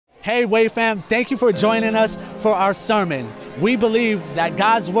Hey WAYfam, thank you for joining us for our sermon. We believe that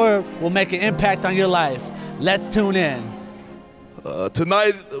God's word will make an impact on your life. Let's tune in.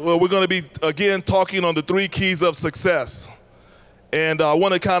 Tonight, we're going to be, again, talking on the 3 keys of success. And I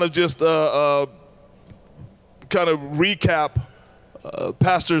want to kind of just recap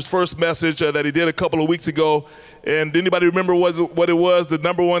Pastor's first message that he did a couple of weeks ago. And anybody remember what it was? The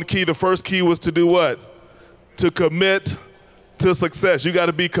number 1 key, the first key was to do what? To commit to success. You got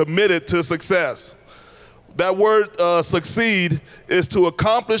to be committed to success. That word succeed is to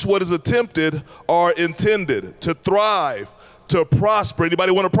accomplish what is attempted or intended, to thrive, to prosper.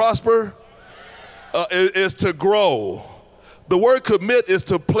 Anybody want to prosper? Is to grow. The word commit is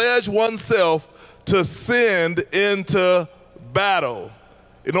to pledge oneself to send into battle.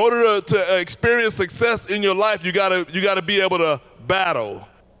 In order to experience success in your life, you gotta be able to battle.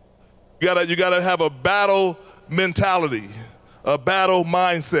 You gotta have a battle mentality, a battle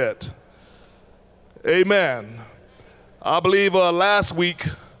mindset. Amen. I believe last week,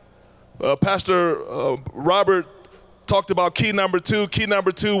 Pastor Robert talked about key number 2. Key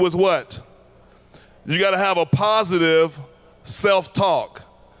number 2 was what? You got to have a positive self-talk.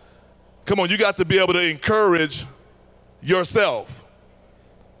 Come on, you got to be able to encourage yourself.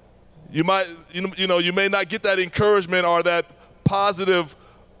 You may not get that encouragement or that positive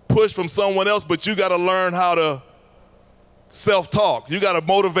push from someone else, but you got to learn how to self-talk. You got to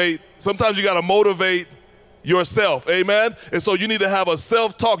motivate. Sometimes you got to motivate yourself. Amen. And so you need to have a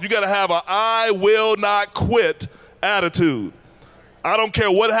self-talk. You got to have a I will not quit attitude. I don't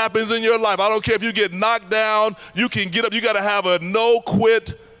care what happens in your life. I don't care if you get knocked down, you can get up. You got to have a no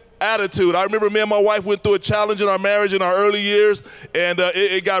quit attitude. I remember me and my wife went through a challenge in our marriage in our early years, and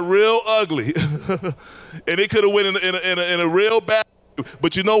it got real ugly. And it could have went in a real bad.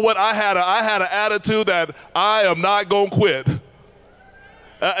 But you know what? I had an attitude that I am not going to quit. And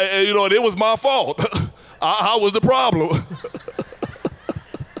it was my fault. I was the problem.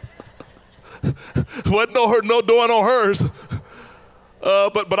 Wasn't no doing on hers.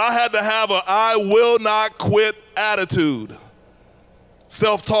 But I had to have a I will not quit attitude.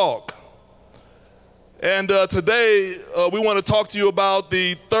 Self-talk. And today we want to talk to you about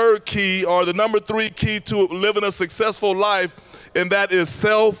the 3rd key, or the number 3 key to living a successful life, and that is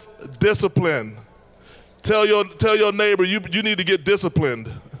self-discipline. Tell your neighbor you need to get disciplined.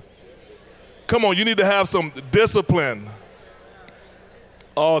 Come on, you need to have some discipline.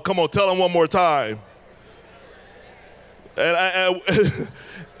 Oh, come on, tell them one more time. And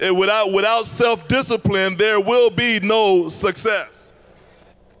without self-discipline, there will be no success.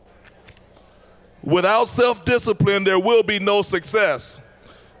 Without self-discipline, there will be no success.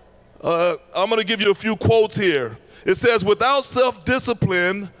 I'm going to give you a few quotes here. It says, without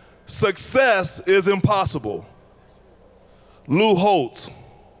self-discipline, success is impossible. Lou Holtz.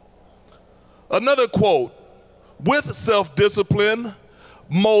 Another quote, with self-discipline,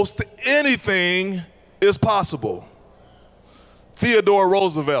 most anything is possible. Theodore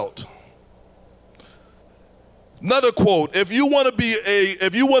Roosevelt. Another quote, if you want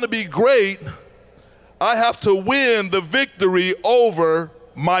to be great, I have to win the victory over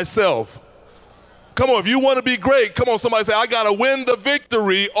myself. Come on, if you want to be great, come on, somebody say, I got to win the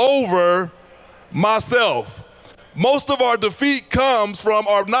victory over myself. Most of our defeat comes from,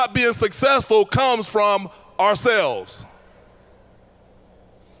 or not being successful comes from ourselves.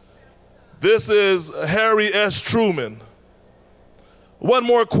 This is Harry S. Truman. One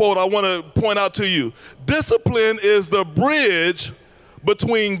more quote I want to point out to you. Discipline is the bridge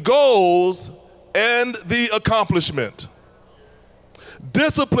between goals and the accomplishment.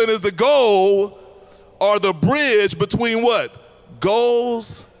 Discipline is the goal or the bridge between what?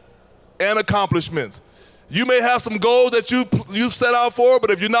 Goals and accomplishments. You may have some goals that you've set out for,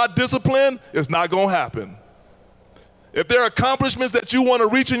 but if you're not disciplined, it's not going to happen. If there are accomplishments that you want to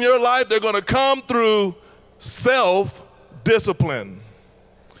reach in your life, they're going to come through self-discipline.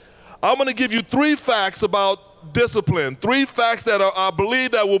 I'm going to give you 3 facts about discipline, 3 facts that I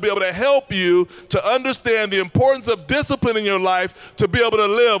believe that will be able to help you to understand the importance of discipline in your life to be able to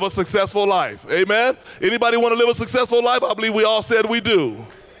live a successful life. Amen? Anybody want to live a successful life? I believe we all said we do.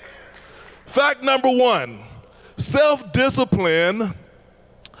 Fact number 1, self-discipline.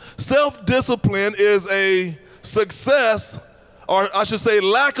 Self-discipline is a success, or I should say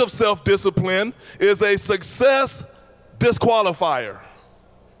lack of self-discipline is a success disqualifier.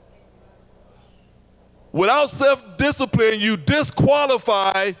 Without self-discipline, you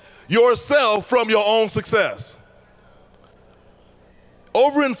disqualify yourself from your own success.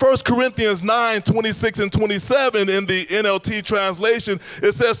 Over in 1 Corinthians 9, 26 and 27 in the NLT translation,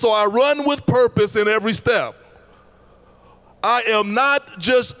 it says, so I run with purpose in every step. I am not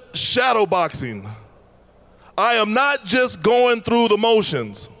just shadow boxing. I am not just going through the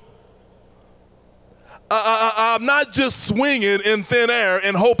motions. I'm not just swinging in thin air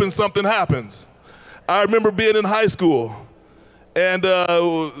and hoping something happens. I remember being in high school, and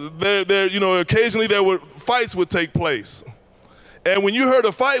occasionally fights would take place. And when you heard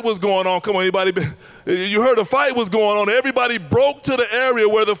a fight was going on, come on, anybody? You heard a fight was going on, everybody broke to the area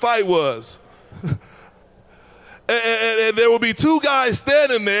where the fight was. And there will be two guys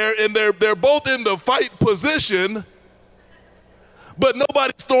standing there, and they're both in the fight position, but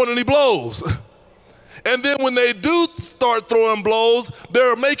nobody's throwing any blows. And then when they do start throwing blows,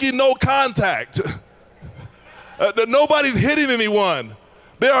 they're making no contact. Nobody's hitting anyone.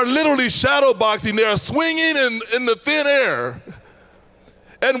 They are literally shadow boxing. They are swinging in the thin air.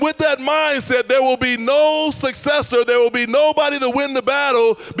 And with that mindset, there will be no successor. There will be nobody to win the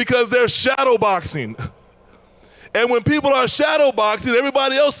battle because they're shadow boxing. And when people are shadow boxing,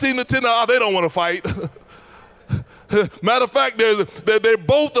 everybody else seems to tend to, they don't want to fight. Matter of fact, they're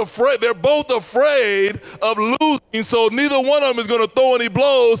both afraid. They're both afraid of losing, so neither one of them is going to throw any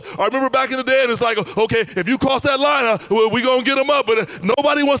blows. I remember back in the day, and it's like, okay, if you cross that line, we're going to get them up, but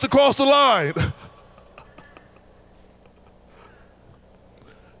nobody wants to cross the line.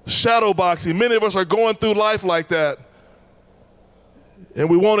 Shadow boxing. Many of us are going through life like that, and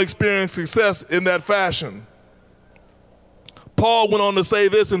we won't experience success in that fashion. Paul went on to say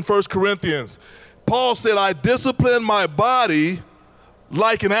this in 1 Corinthians. Paul said, I discipline my body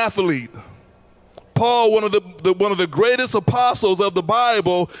like an athlete. Paul, one of the greatest apostles of the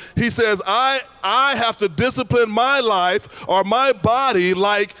Bible, he says, I have to discipline my life or my body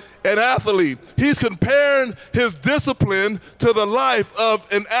like an athlete. He's comparing his discipline to the life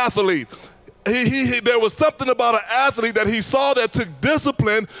of an athlete. There was something about an athlete that he saw that took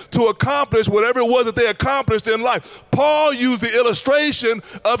discipline to accomplish whatever it was that they accomplished in life. Paul used the illustration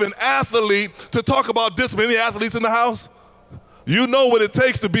of an athlete to talk about discipline. Any athletes in the house? You know what it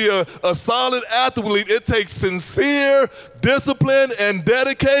takes to be a solid athlete. It takes sincere discipline and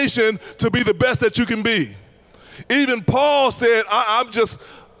dedication to be the best that you can be. Even Paul said,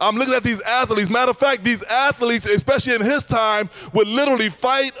 I'm looking at these athletes. Matter of fact, these athletes, especially in his time, would literally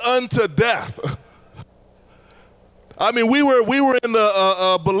fight unto death. I mean, we were in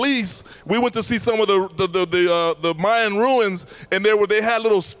the Belize. We went to see some of the Mayan ruins, and they had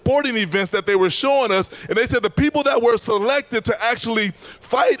little sporting events that they were showing us. And they said the people that were selected to actually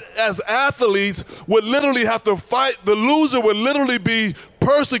fight as athletes would literally have to fight. The loser would literally be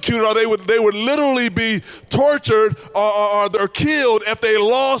persecuted, or they would literally be tortured or they're killed if they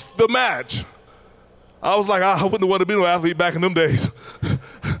lost the match. I was like, I wouldn't want to be no athlete back in them days.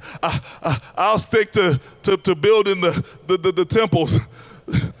 I'll stick to building the temples.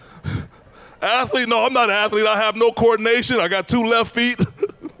 Athlete? No, I'm not an athlete. I have no coordination. I got 2 left feet.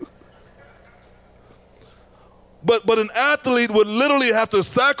 But an athlete would literally have to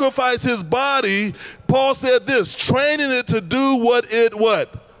sacrifice his body. Paul said this, training it to do what it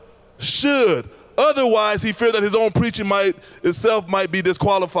should. Otherwise, he feared that his own preaching itself might be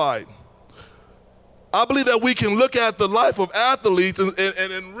disqualified. I believe that we can look at the life of athletes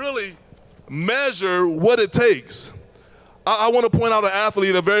and really measure what it takes. I want to point out an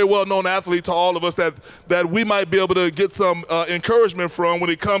athlete, a very well-known athlete to all of us that we might be able to get some encouragement from when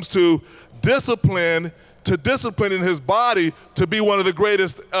it comes to disciplining his body to be one of the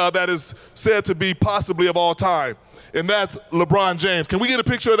greatest that is said to be possibly of all time. And that's LeBron James. Can we get a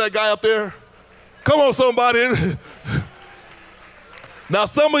picture of that guy up there? Come on, somebody. Now,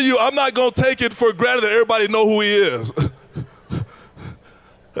 some of you, I'm not going to take it for granted that everybody know who he is.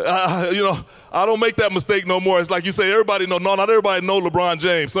 I don't make that mistake no more. It's like you say, everybody know. No, not everybody know LeBron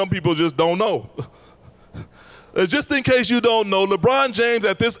James. Some people just don't know. Just in case you don't know, LeBron James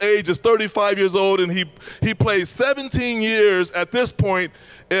at this age is 35 years old, and he played 17 years at this point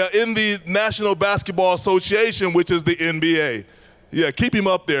in the National Basketball Association, which is the NBA. Yeah, keep him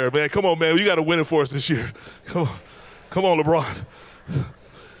up there, man. Come on, man. You got to win it for us this year. Come on, LeBron.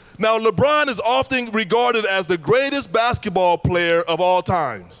 Now, LeBron is often regarded as the greatest basketball player of all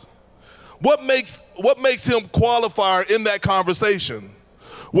times. What makes him qualifier in that conversation?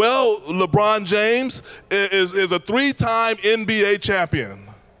 Well, LeBron James is a 3-time NBA champion.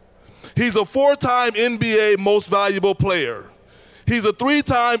 He's a 4-time NBA most valuable player. He's a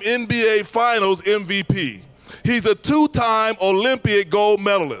 3-time NBA Finals MVP. He's a 2-time Olympic gold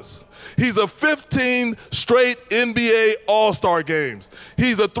medalist. He's a 15 straight NBA All-Star games.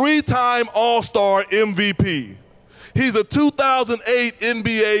 He's a 3-time All-Star MVP. He's a 2008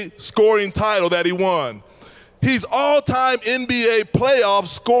 NBA scoring title that he won. He's all-time NBA playoff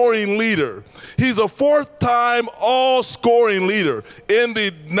scoring leader. He's a fourth-time all-scoring leader in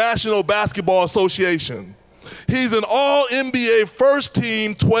the National Basketball Association. He's an all-NBA first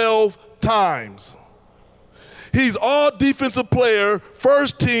team 12 times. He's all defensive player,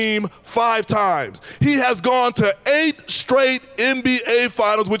 first team 5 times. He has gone to 8 straight NBA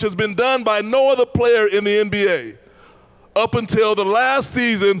finals, which has been done by no other player in the NBA, up until the last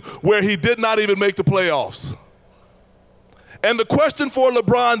season where he did not even make the playoffs. And the question for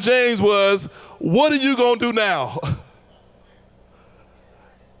LeBron James was, what are you going to do now?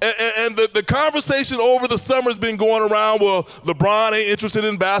 And the conversation over the summer has been going around, well, LeBron ain't interested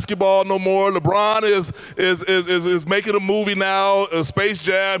in basketball no more. LeBron is making a movie now, Space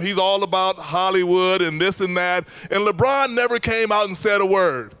Jam. He's all about Hollywood and this and that. And LeBron never came out and said a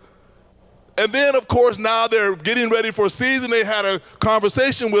word. And then, of course, now they're getting ready for a season. They had a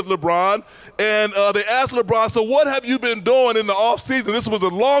conversation with LeBron, and they asked LeBron, so what have you been doing in the offseason? This was the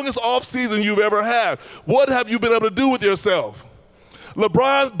longest offseason you've ever had. What have you been able to do with yourself?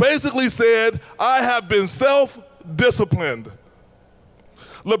 LeBron basically said, I have been self-disciplined.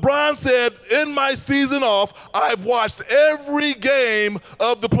 LeBron said, in my season off, I've watched every game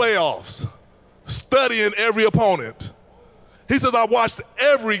of the playoffs, studying every opponent. He says, I watched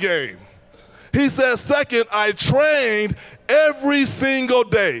every game. He says, second, I trained every single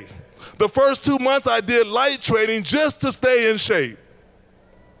day. The first 2 months I did light training just to stay in shape.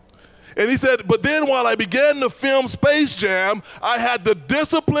 And he said, but then while I began to film Space Jam, I had to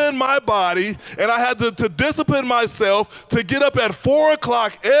discipline my body, and I had to discipline myself to get up at 4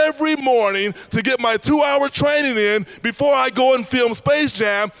 o'clock every morning to get my 2-hour training in before I go and film Space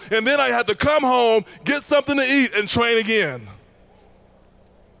Jam, and then I had to come home, get something to eat, and train again.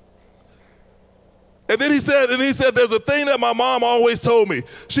 And then he said, there's a thing that my mom always told me.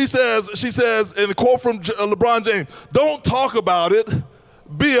 She says, in a quote from LeBron James, don't talk about it,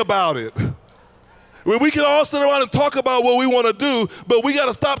 be about it. We can all sit around and talk about what we want to do, but we got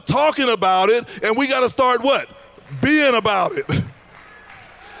to stop talking about it, and we got to start what? Being about it.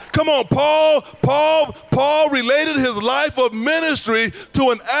 Come on, Paul related his life of ministry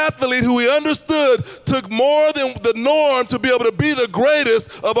to an athlete who he understood took more than the norm to be able to be the greatest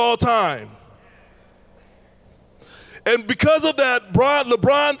of all time. And because of that,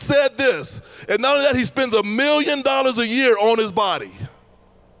 LeBron said this, and not only that, he spends $1 million a year on his body.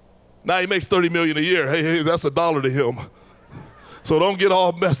 Now he makes $30 million a year. Hey, that's $1 to him. So don't get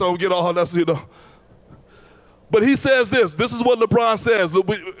all messed, don't get all that's, you know. But he says this is what LeBron says.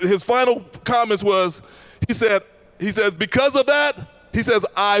 His final comments was, he says, because of that, he says,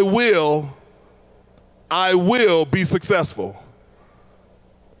 I will be successful.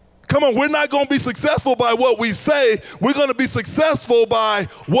 Come on, we're not going to be successful by what we say. We're going to be successful by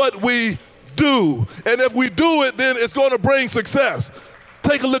what we do. And if we do it, then it's going to bring success.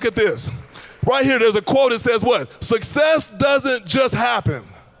 Take a look at this. Right here, there's a quote that says what? Success doesn't just happen.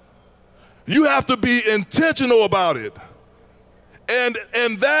 You have to be intentional about it. And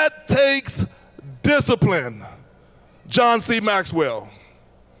that takes discipline. John C. Maxwell.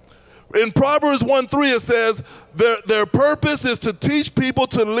 In Proverbs 1:3 it says, their purpose is to teach people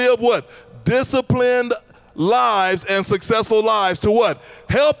to live what? Disciplined lives and successful lives. To what?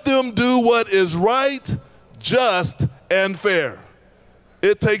 Help them do what is right, just, and fair.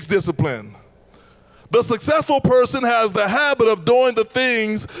 It takes discipline. The successful person has the habit of doing the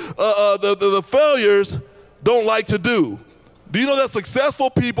things the failures don't like to do. Do you know that successful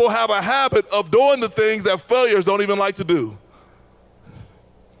people have a habit of doing the things that failures don't even like to do?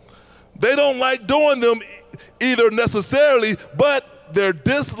 They don't like doing them either necessarily, but their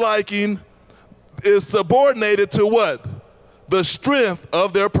disliking is subordinated to what? The strength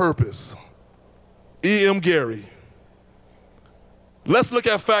of their purpose. E.M. Gary. Let's look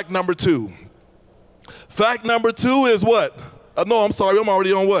at fact number 2. Fact number 2 is what? No, I'm sorry, I'm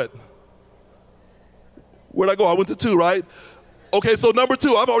already on what? Where'd I go? I went to 2, right? Okay, so number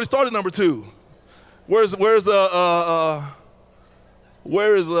 2, I've already started number 2. Where is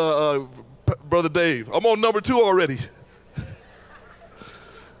Brother Dave? I'm on number 2 already.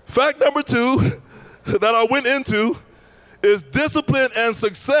 Fact number 2 that I went into is discipline and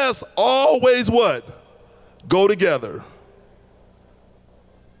success always what? Go together.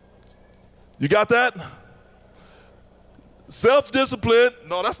 You got that? Self-discipline,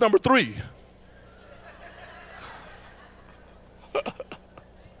 no, that's number 3.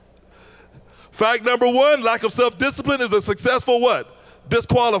 Fact number 1, lack of self-discipline is a successful what?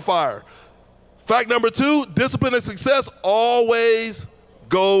 Disqualifier. Fact number 2, discipline and success always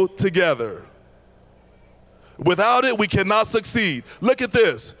go together. Without it, we cannot succeed. Look at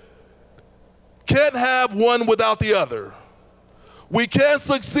this. can't have one without the other. We can't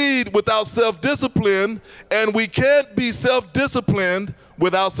succeed without self-discipline, and we can't be self-disciplined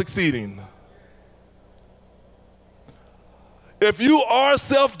without succeeding. If you are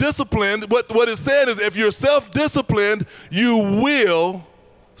self-disciplined, what it's saying is if you're self-disciplined, you will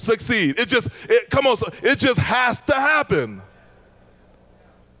succeed. It just has to happen.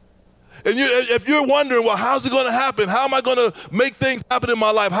 And if you're wondering, well, how's it going to happen? How am I going to make things happen in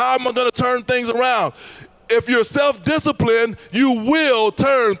my life? How am I going to turn things around? If you're self-disciplined, you will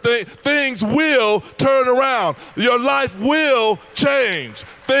turn things will turn around. Your life will change.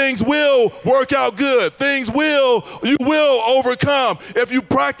 Things will work out good. You will overcome. If you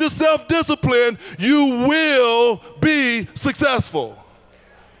practice self-discipline, you will be successful.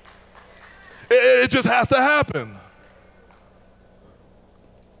 It just has to happen.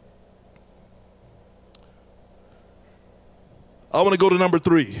 I want to go to number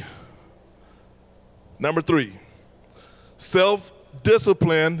 3. Number 3,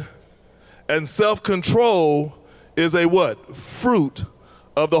 self-discipline and self-control is a what? Fruit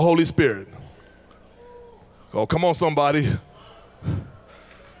of the Holy Spirit. Oh, come on, somebody.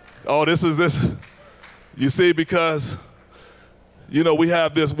 Oh, this. You see, because, we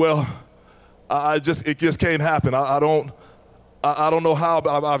have this, well, it just can't happen. I don't know how.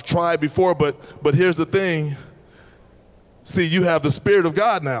 I've tried before, but here's the thing. See, you have the Spirit of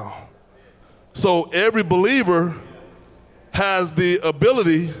God now. So every believer has the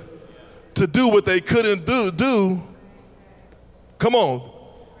ability to do what they couldn't do. Come on.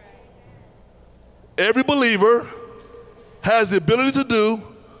 Every believer has the ability to do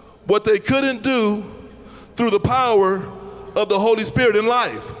what they couldn't do through the power of the Holy Spirit in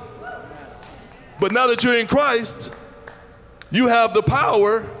life. But now that you're in Christ, you have the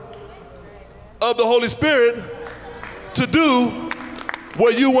power of the Holy Spirit to do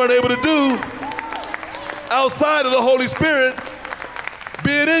what you weren't able to do outside of the Holy Spirit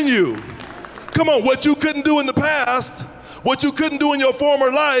being in you. Come on, what you couldn't do in the past, what you couldn't do in your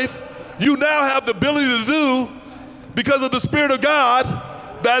former life, you now have the ability to do because of the Spirit of God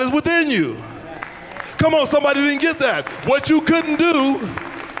that is within you. Come on, somebody didn't get that. What you couldn't do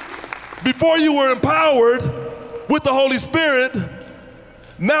before you were empowered with the Holy Spirit,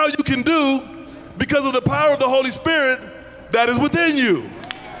 now you can do because of the power of the Holy Spirit that is within you.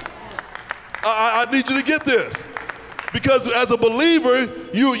 I need you to get this, because as a believer,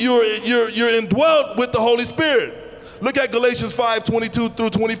 you're indwelt with the Holy Spirit. Look at Galatians 5:22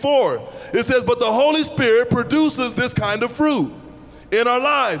 through 24. It says, but the Holy Spirit produces this kind of fruit in our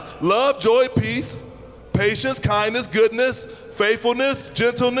lives: love, joy, peace, patience, kindness, goodness, faithfulness,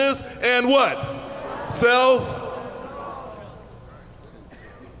 gentleness, and what?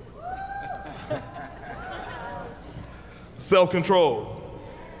 Self-control.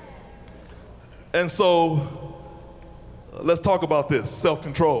 And so let's talk about this,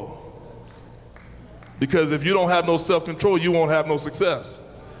 self-control. Because if you don't have no self-control, you won't have no success.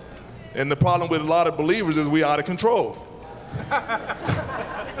 And the problem with a lot of believers is we out of control.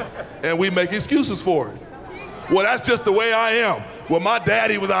 And we make excuses for it. Well, that's just the way I am. Well, my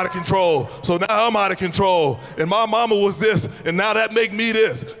daddy was out of control, so now I'm out of control. And my mama was this, and now that make me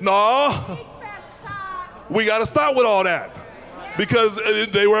this. No, we got to stop with all that. Because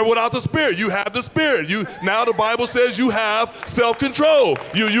they were without the Spirit. You have the Spirit. Now the Bible says you have self-control.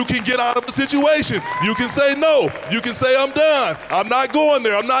 You can get out of the situation. You can say no. You can say, I'm done. I'm not going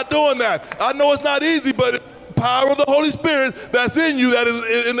there. I'm not doing that. I know it's not easy, but the power of the Holy Spirit that's in you,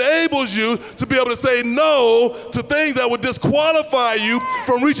 it enables you to be able to say no to things that would disqualify you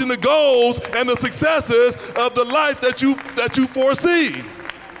from reaching the goals and the successes of the life that you foresee.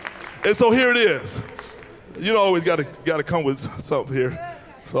 And so here it is. You know, always got to come with something here.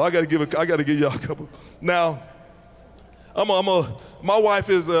 So I got to give y'all a couple. Now, my wife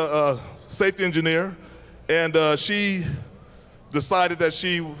is a safety engineer, and she decided that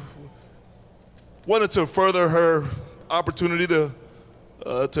she wanted to further her opportunity to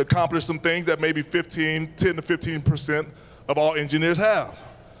accomplish some things that maybe 10 to 15% of all engineers have.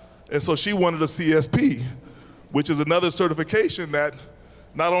 And so she wanted a CSP, which is another certification that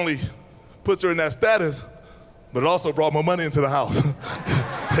not only puts her in that status, but it also brought more money into the house.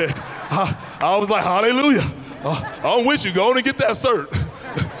 I was like, hallelujah. I'm with you. Go on and get that cert.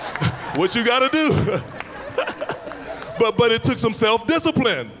 What you got to do. But it took some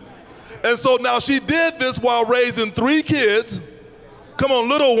self-discipline. And so now she did this while raising 3 kids. Come on,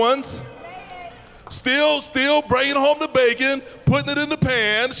 little ones. Still bringing home the bacon, putting it in the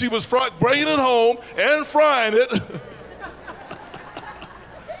pan. She was bringing it home and frying it.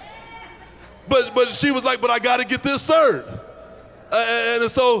 But she was like, but I got to get this cert. And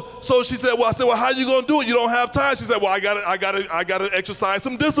so she said, well, I said, well, how you gonna do it? You don't have time. She said, well, I gotta exercise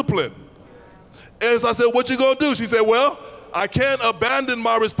some discipline. And so I said, what you gonna do? She said, well, I can't abandon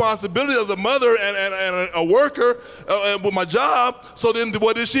my responsibility as a mother and a worker with my job. So then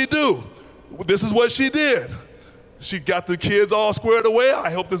what did she do? This is what she did. She got the kids all squared away. I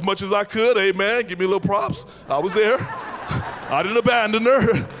helped as much as I could. Amen. Give me a little props. I was there. I didn't abandon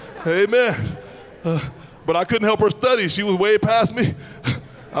her. Amen. But I couldn't help her study. She was way past me.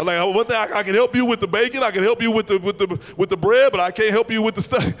 I'm like, one thing, I can help you with the bacon. I can help you with the bread, but I can't help you with the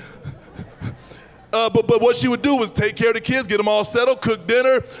study. But what she would do was take care of the kids, get them all settled, cook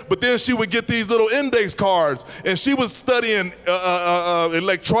dinner, but then she would get these little index cards, and she was studying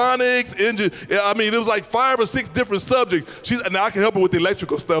electronics, engine. I mean, it was like 5 or 6 different subjects. Now I can help her with the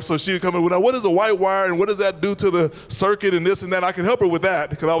electrical stuff, so she would come in with, now what is a white wire, and what does that do to the circuit, and this and that. I can help her with that,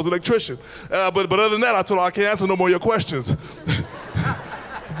 because I was an electrician. But other than that, I told her, I can't answer no more of your questions.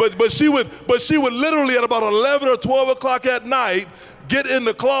 But she would literally at about 11 or 12 o'clock at night, get in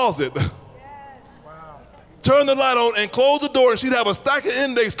the closet, turn the light on and close the door, and she'd have a stack of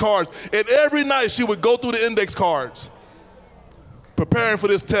index cards. And every night she would go through the index cards, preparing for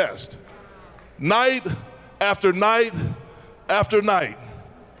this test. Night after night after night.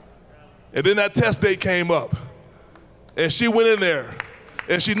 And then that test date came up. And she went in there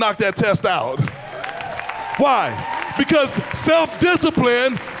and she knocked that test out. Why? Because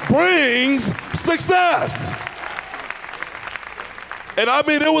self-discipline brings success. And I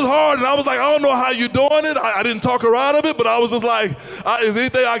mean, it was hard, and I was like, I don't know how you're doing it. I didn't talk her out of it, but I was just like, is there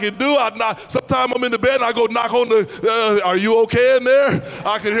anything I can do? Sometimes I'm in the bed, and I go knock on the, are you okay in there?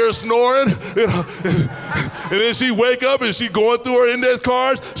 I could hear her snoring. You know? And then she wake up, and she going through her index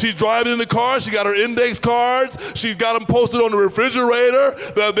cards. She's driving in the car. She got her index cards. She's got them posted on the refrigerator.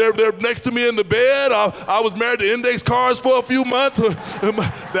 They're next to me in the bed. I was married to index cards for a few months.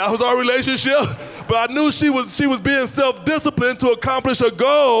 That was our relationship. But I knew she was being self-disciplined to accomplish a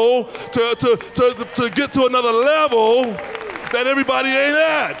goal, to get to another level that everybody ain't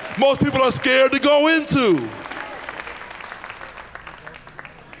at. Most people are scared to go into.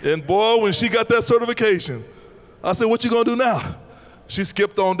 And boy, when she got that certification, I said, what you gonna do now? She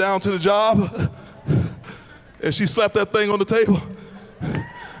skipped on down to the job, and she slapped that thing on the table.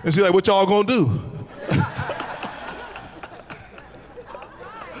 And she's like, what y'all gonna do?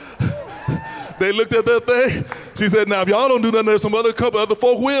 They looked at that thing. She said, now if y'all don't do nothing, there's some other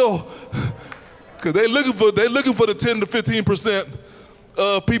folk will. Because they looking for the 10 to 15%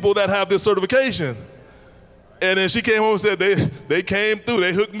 of people that have this certification. And then she came home and said they came through,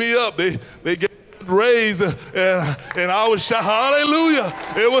 they hooked me up, they gave a raise, and I was shouting, hallelujah.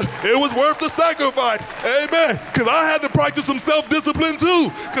 It was worth the sacrifice, amen. Because I had to practice some self-discipline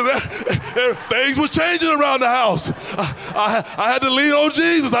too, because things was changing around the house. I had to lean on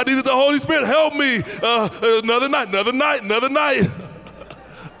Jesus. I needed the Holy Spirit help me. Another night.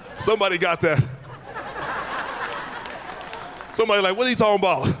 Somebody got that. Somebody like, what are you talking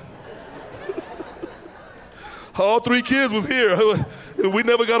about? All 3 kids was here. We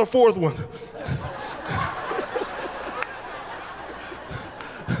never got a 4th one.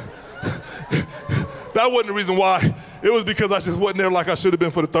 That wasn't the reason why. It was because I just wasn't there like I should have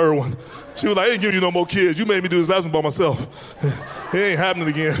been for the 3rd one. She was like, I ain't giving you no more kids. You made me do this last one by myself. It ain't happening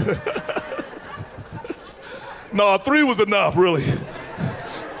again. No, 3 was enough, really.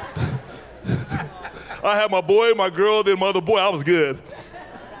 I had my boy, my girl, then my other boy. I was good.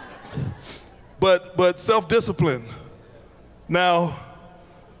 But self-discipline. Now,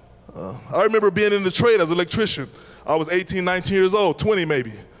 I remember being in the trade as an electrician. I was 18, 19 years old, 20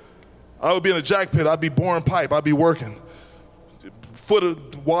 maybe. I would be in a jack pit. I'd be boring pipe. I'd be working. Foot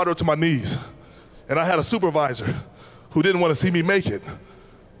of water to my knees. And I had a supervisor who didn't want to see me make it.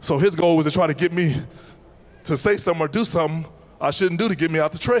 So his goal was to try to get me to say something or do something I shouldn't do to get me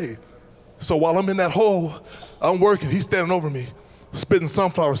out the trade. So while I'm in that hole, I'm working. He's standing over me, spitting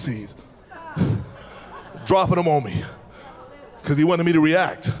sunflower seeds, dropping them on me, because he wanted me to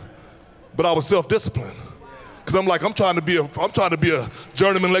react. But I was self-disciplined, because I'm like, I'm trying to be a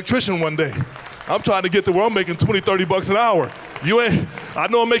journeyman electrician one day. I'm trying to get to where I'm making 20, 30 bucks an hour. I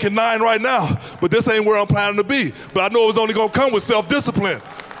know I'm making 9 right now, but this ain't where I'm planning to be. But I know it was only gonna come with self-discipline.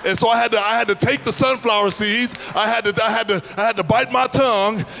 And so I had to take the sunflower seeds. I had to bite my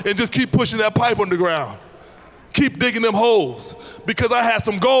tongue and just keep pushing that pipe on the ground. keep digging them holes because I had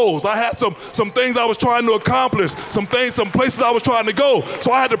some goals. I had some things I was trying to accomplish, some places I was trying to go.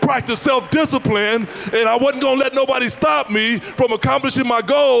 So I had to practice self-discipline, and I wasn't going to let nobody stop me from accomplishing my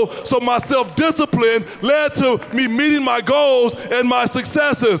goal. So my self-discipline led to me meeting my goals and my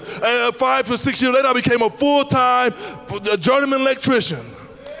successes. 5 or 6 years later, I became a full-time journeyman electrician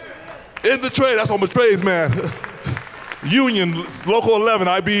in the trade. That's on my trades, man. Union, Local 11,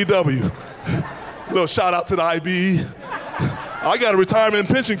 IBEW. Little shout out to the IBE. I got a retirement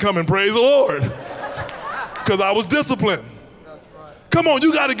pension coming, praise the Lord. Because I was disciplined. Come on,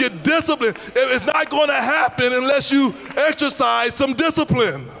 you got to get disciplined. It's not going to happen unless you exercise some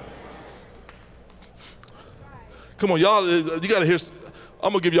discipline. Come on, y'all, you got to hear.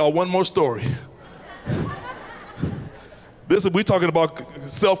 I'm going to give y'all one more story. We're talking about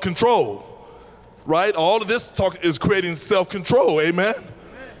self-control, right? All of this talk is creating self-control, amen?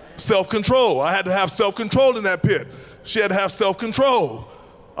 Self-control. I had to have self-control in that pit. She had to have self-control.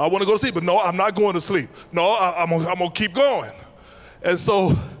 I want to go to sleep, but no, I'm not going to sleep. No, I'm gonna keep going. And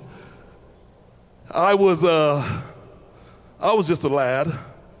so I was just a lad.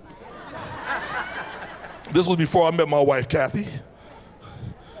 This was before I met my wife, Kathy.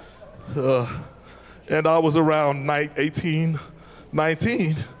 And I was around 18,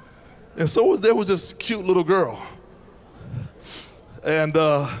 19. And so there was this cute little girl. And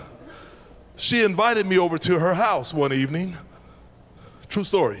she invited me over to her house one evening. True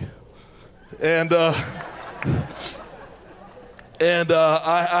story. And I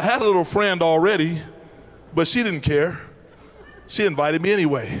had a little friend already, but she didn't care. She invited me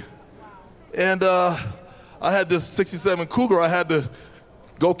anyway. And I had this 67 Cougar. I had to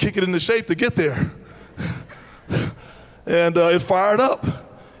go kick it into shape to get there. And it fired up.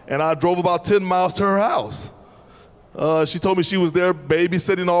 And I drove about 10 miles to her house. She told me she was there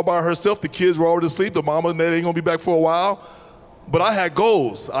babysitting all by herself. The kids were already asleep. The mama and they ain't gonna be back for a while. But I had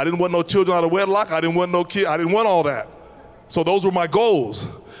goals. I didn't want no children out of wedlock. I didn't want no kid. I didn't want all that. So those were my goals.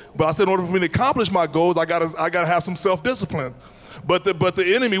 But I said in order for me to accomplish my goals, I gotta have some self-discipline. But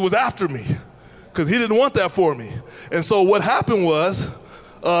the enemy was after me because he didn't want that for me. And so what happened was,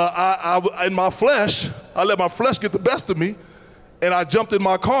 in my flesh, I let my flesh get the best of me, and I jumped in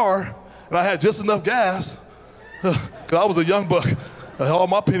my car, and I had just enough gas. Because I was a young buck, all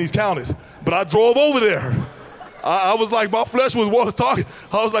my pennies counted. But I drove over there. I was like, my flesh was talking.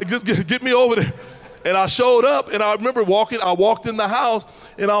 I was like, just get me over there. And I showed up, and I remember I walked in the house,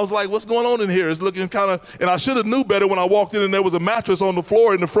 and I was like, what's going on in here? It's looking kind of, and I should have knew better when I walked in, and there was a mattress on the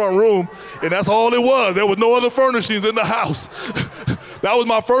floor in the front room, and that's all it was. There was no other furnishings in the house. That was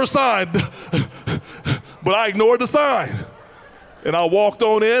my first sign. But I ignored the sign. And I walked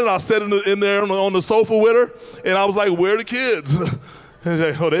on in, and I sat in there on the sofa with her, and I was like, where are the kids? And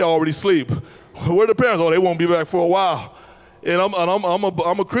they, oh, they already sleep. Where are the parents? Oh, they won't be back for a while. And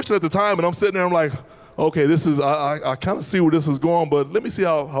I'm a Christian at the time, and I'm sitting there, I'm like, okay, this is, I kind of see where this is going, but let me see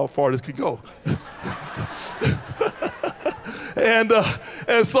how far this can go. And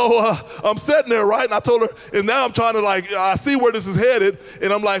so I'm sitting there, right, and I told her, and now I'm trying to I see where this is headed,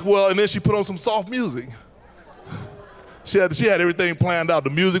 and I'm like, well, and then she put on some soft music. She had everything planned out.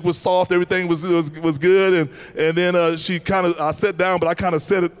 The music was soft, everything was good, and then I sat down, but I kind of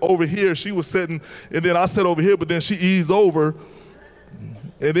sat it over here. She was sitting, and then I sat over here, but then she eased over,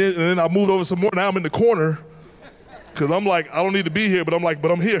 and then I moved over some more. Now I'm in the corner, because I'm like, I don't need to be here, but I'm like,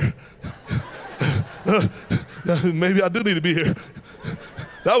 but I'm here. Maybe I do need to be here.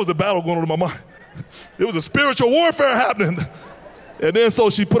 That was the battle going on in my mind. It was a spiritual warfare happening. And then so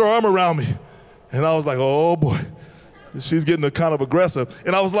she put her arm around me, and I was like, oh boy. She's getting kind of aggressive.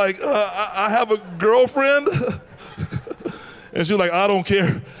 And I was like, I have a girlfriend. And she was like, I don't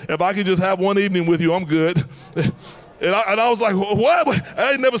care. If I can just have one evening with you, I'm good. And I was like, what?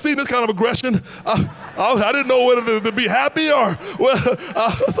 I ain't never seen this kind of aggression. I didn't know whether to be happy or, well,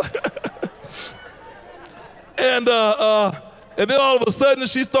 I was like, and then all of a sudden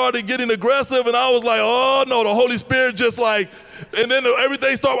she started getting aggressive, and I was like, oh no, the Holy Spirit just and then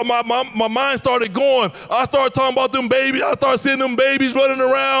everything started, my mind started going. I started talking about them babies. I started seeing them babies running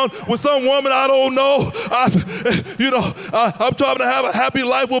around with some woman I don't know. I'm trying to have a happy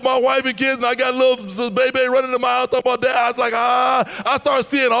life with my wife and kids, and I got a little baby running in my house talking about that. I was like, I started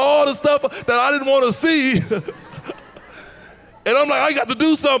seeing all the stuff that I didn't want to see. And I'm like, I got to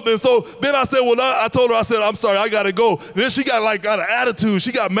do something. So then I said, well, I told her, I said, I'm sorry, I got to go. And then she got an attitude.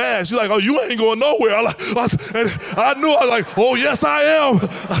 She got mad. She's like, oh, you ain't going nowhere. And I knew, I was like, oh, yes, I am.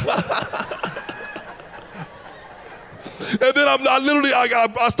 And then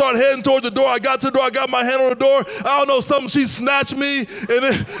I started heading towards the door. I got to the door. I got my hand on the door. I don't know, something, she snatched me.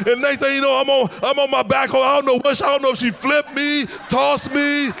 And next thing you know, I'm on my back. I don't know if she flipped me, tossed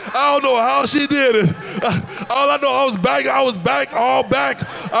me. I don't know how she did it. All I know, I was back, all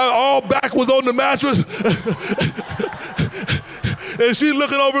back was on the mattress. And she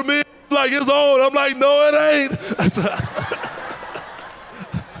looking over me like it's on. I'm like, no, it ain't.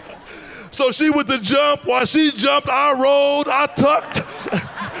 So she went to jump. While she jumped, I rolled, I tucked.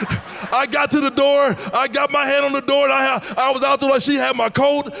 I got to the door. I got my hand on the door, and I was out there like she had my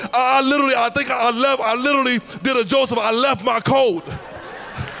coat. I literally did a Joseph. I left my coat.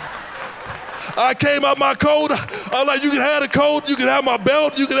 I came out my coat. I'm like, you can have the coat, you can have my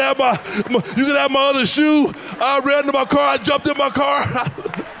belt, you can have my other shoe. I ran to my car. I jumped in my car.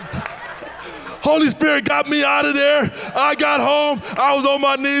 Holy Spirit got me out of there. I got home. I was on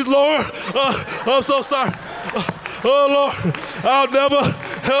my knees, Lord. I'm so sorry. Oh, Lord, I'll never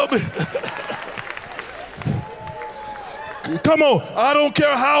help me. Come on, I don't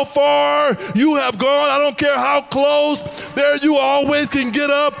care how far you have gone. I don't care how close. There you always can get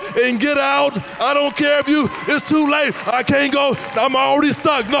up and get out. I don't care if it's too late. I can't go, I'm already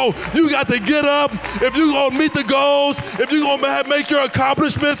stuck. No, you got to get up. If you're going to meet the goals, if you're going to make your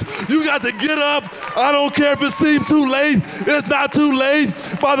accomplishments, you got to get up. I don't care if it seems too late. It's not too late.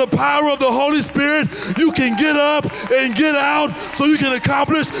 By the power of the Holy Spirit, you can get up and get out so you can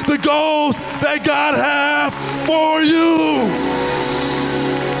accomplish the goals that God has for you.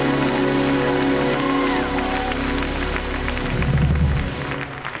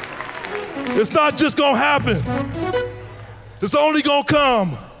 It's not just gonna happen. It's only gonna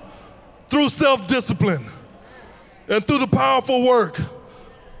come through self-discipline and through the powerful work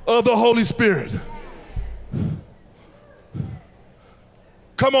of the Holy Spirit.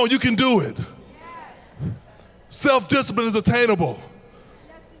 Come on, you can do it. Self-discipline is attainable.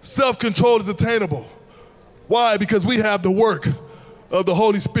 Self-control is attainable. Why? Because we have the work of the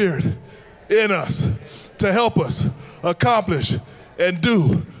Holy Spirit in us to help us accomplish and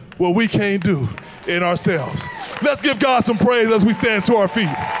do what we can't do in ourselves. Let's give God some praise as we stand to our feet.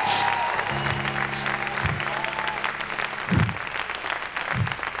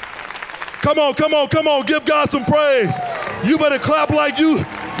 Come on, give God some praise. You better clap like you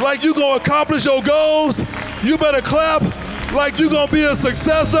gonna accomplish your goals. You better clap like you gonna be a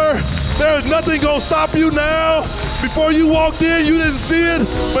successor. There's nothing gonna stop you now. Before you walked in, you didn't see it,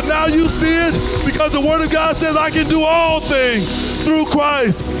 but now you see it because the Word of God says I can do all things through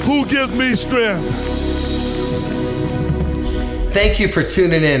Christ who gives me strength. Thank you for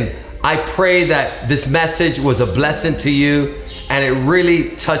tuning in. I pray that this message was a blessing to you and it really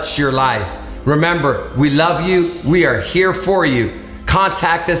touched your life. Remember, we love you. We are here for you.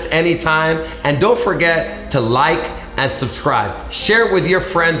 Contact us anytime, and don't forget to like and subscribe. Share it with your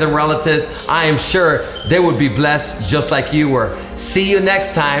friends and relatives. I am sure they would be blessed just like you were. See you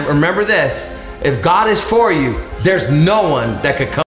next time. Remember this, if God is for you, there's no one that could come